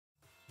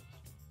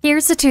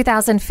Here's a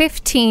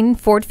 2015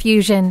 Ford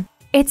Fusion.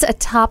 It's a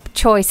top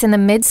choice in the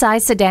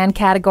midsize sedan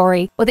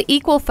category with an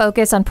equal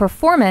focus on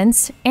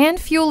performance and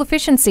fuel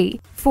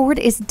efficiency. Ford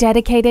is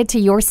dedicated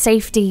to your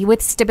safety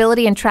with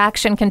stability and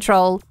traction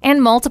control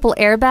and multiple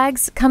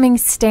airbags coming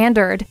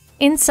standard.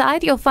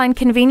 Inside, you'll find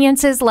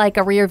conveniences like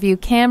a rear-view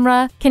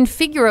camera,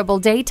 configurable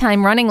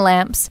daytime running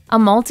lamps, a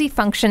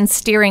multi-function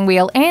steering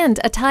wheel, and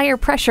a tire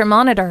pressure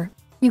monitor.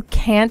 You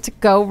can't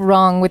go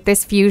wrong with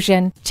this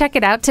Fusion. Check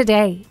it out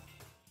today.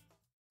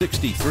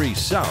 63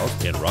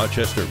 South in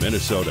Rochester,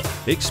 Minnesota.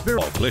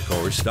 Experience, click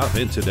or stop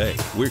in today.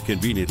 We're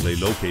conveniently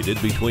located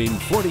between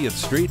 40th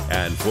Street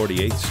and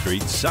 48th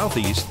Street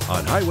Southeast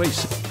on Highway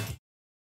 6.